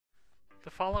The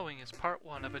following is part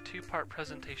 1 of a two-part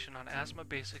presentation on asthma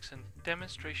basics and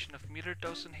demonstration of metered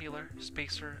dose inhaler,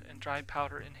 spacer, and dry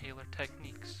powder inhaler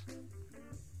techniques.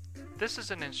 This is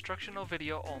an instructional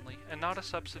video only and not a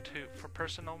substitute for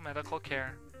personal medical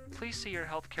care. Please see your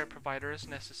healthcare provider as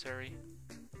necessary.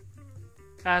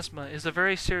 Asthma is a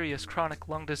very serious chronic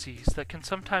lung disease that can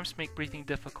sometimes make breathing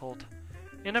difficult.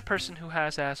 In a person who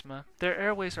has asthma, their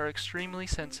airways are extremely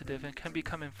sensitive and can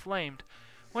become inflamed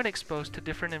when exposed to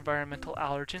different environmental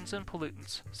allergens and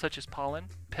pollutants, such as pollen,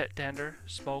 pet dander,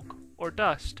 smoke, or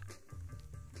dust.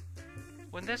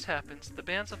 When this happens, the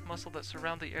bands of muscle that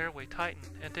surround the airway tighten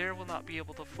and air will not be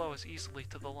able to flow as easily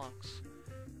to the lungs.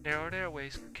 Narrowed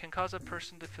airways can cause a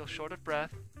person to feel short of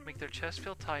breath, make their chest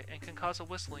feel tight, and can cause a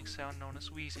whistling sound known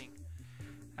as wheezing.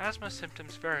 Asthma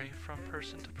symptoms vary from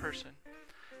person to person,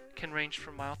 can range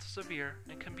from mild to severe,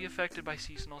 and can be affected by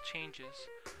seasonal changes.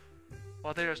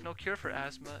 While there is no cure for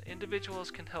asthma, individuals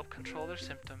can help control their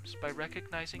symptoms by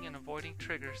recognizing and avoiding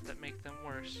triggers that make them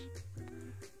worse.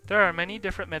 There are many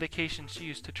different medications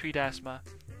used to treat asthma.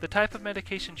 The type of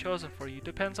medication chosen for you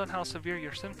depends on how severe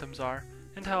your symptoms are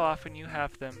and how often you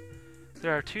have them.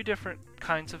 There are two different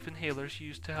kinds of inhalers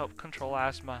used to help control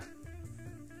asthma.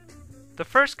 The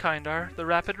first kind are the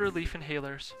rapid relief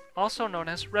inhalers, also known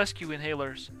as rescue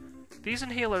inhalers. These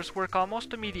inhalers work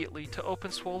almost immediately to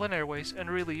open swollen airways and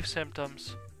relieve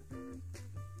symptoms.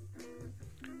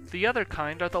 The other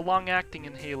kind are the long-acting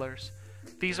inhalers.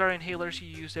 These are inhalers you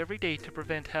use every day to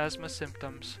prevent asthma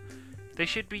symptoms. They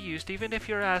should be used even if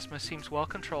your asthma seems well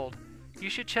controlled.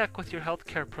 You should check with your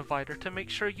healthcare provider to make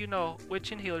sure you know which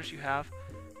inhalers you have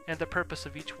and the purpose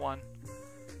of each one.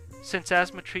 Since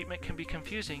asthma treatment can be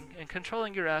confusing and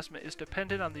controlling your asthma is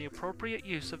dependent on the appropriate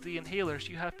use of the inhalers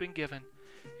you have been given,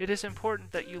 it is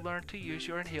important that you learn to use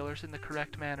your inhalers in the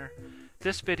correct manner.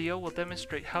 This video will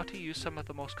demonstrate how to use some of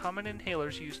the most common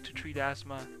inhalers used to treat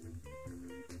asthma.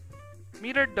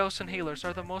 Metered dose inhalers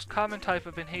are the most common type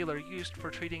of inhaler used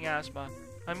for treating asthma.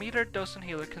 A metered dose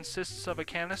inhaler consists of a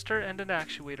canister and an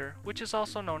actuator, which is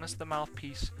also known as the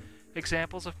mouthpiece.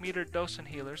 Examples of metered dose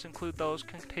inhalers include those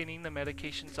containing the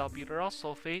medications albuterol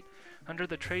sulfate under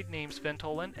the trade names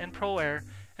Ventolin and ProAir,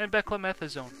 and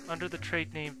beclomethasone under the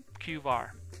trade name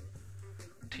QVAR.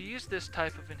 To use this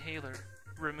type of inhaler,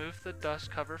 remove the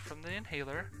dust cover from the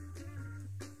inhaler.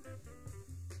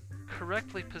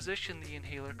 Correctly position the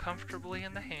inhaler comfortably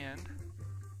in the hand.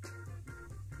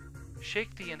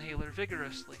 Shake the inhaler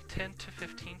vigorously 10 to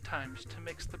 15 times to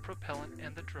mix the propellant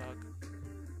and the drug.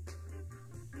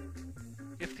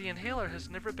 If the inhaler has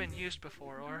never been used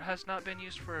before or has not been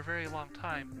used for a very long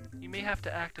time, you may have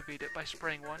to activate it by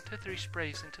spraying 1 to 3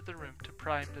 sprays into the room to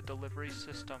prime the delivery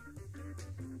system.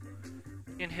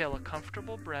 Inhale a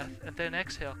comfortable breath and then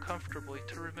exhale comfortably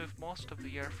to remove most of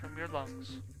the air from your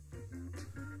lungs.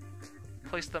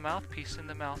 Place the mouthpiece in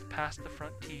the mouth past the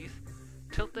front teeth.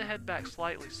 Tilt the head back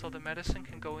slightly so the medicine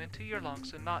can go into your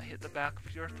lungs and not hit the back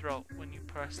of your throat when you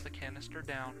press the canister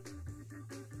down.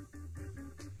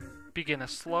 Begin a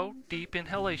slow, deep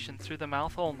inhalation through the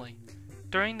mouth only.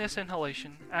 During this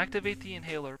inhalation, activate the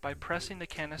inhaler by pressing the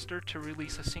canister to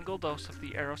release a single dose of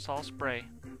the aerosol spray.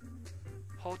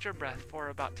 Hold your breath for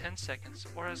about 10 seconds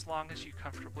or as long as you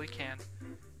comfortably can.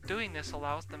 Doing this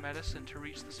allows the medicine to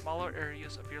reach the smaller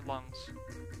areas of your lungs.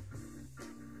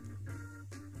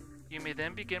 You may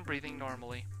then begin breathing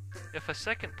normally. If a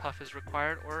second puff is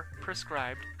required or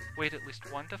prescribed, wait at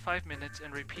least 1 to 5 minutes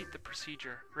and repeat the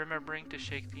procedure, remembering to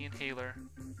shake the inhaler.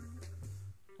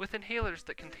 With inhalers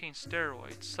that contain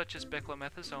steroids, such as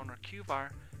beclomethasone or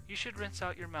QVAR, you should rinse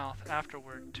out your mouth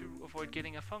afterward to avoid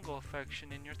getting a fungal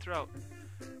infection in your throat.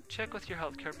 Check with your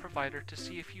healthcare provider to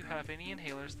see if you have any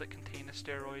inhalers that contain a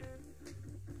steroid.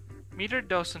 Metered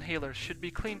dose inhalers should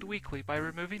be cleaned weekly by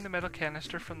removing the metal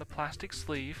canister from the plastic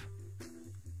sleeve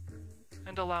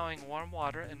and allowing warm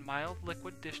water and mild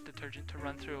liquid dish detergent to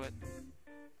run through it.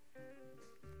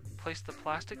 Place the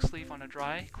plastic sleeve on a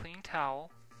dry, clean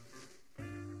towel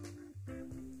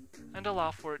and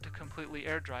allow for it to completely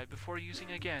air dry before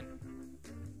using again.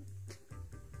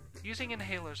 Using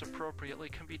inhalers appropriately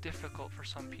can be difficult for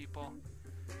some people.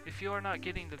 If you are not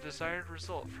getting the desired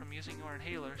result from using your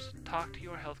inhalers, talk to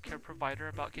your healthcare provider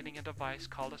about getting a device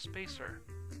called a spacer.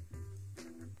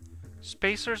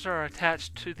 Spacers are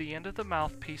attached to the end of the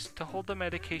mouthpiece to hold the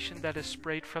medication that is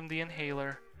sprayed from the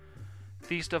inhaler.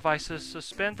 These devices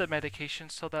suspend the medication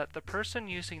so that the person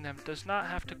using them does not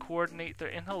have to coordinate their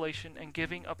inhalation and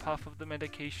giving a puff of the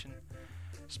medication.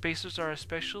 Spacers are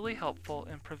especially helpful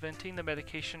in preventing the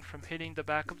medication from hitting the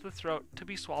back of the throat to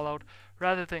be swallowed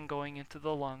rather than going into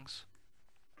the lungs.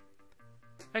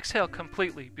 Exhale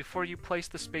completely before you place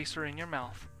the spacer in your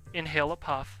mouth. Inhale a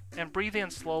puff, and breathe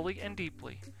in slowly and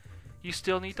deeply. You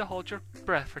still need to hold your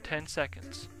breath for 10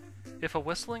 seconds. If a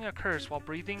whistling occurs while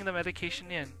breathing the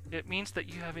medication in, it means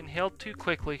that you have inhaled too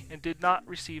quickly and did not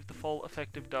receive the full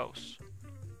effective dose.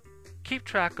 Keep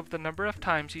track of the number of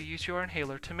times you use your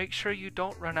inhaler to make sure you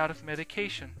don't run out of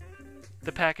medication.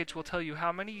 The package will tell you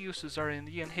how many uses are in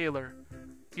the inhaler.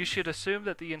 You should assume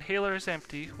that the inhaler is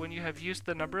empty when you have used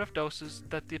the number of doses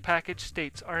that the package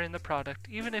states are in the product,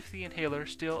 even if the inhaler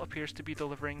still appears to be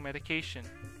delivering medication.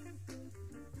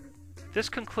 This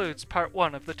concludes part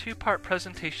 1 of the 2-part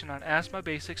presentation on asthma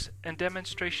basics and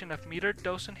demonstration of metered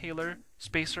dose inhaler,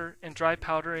 spacer, and dry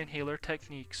powder inhaler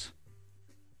techniques.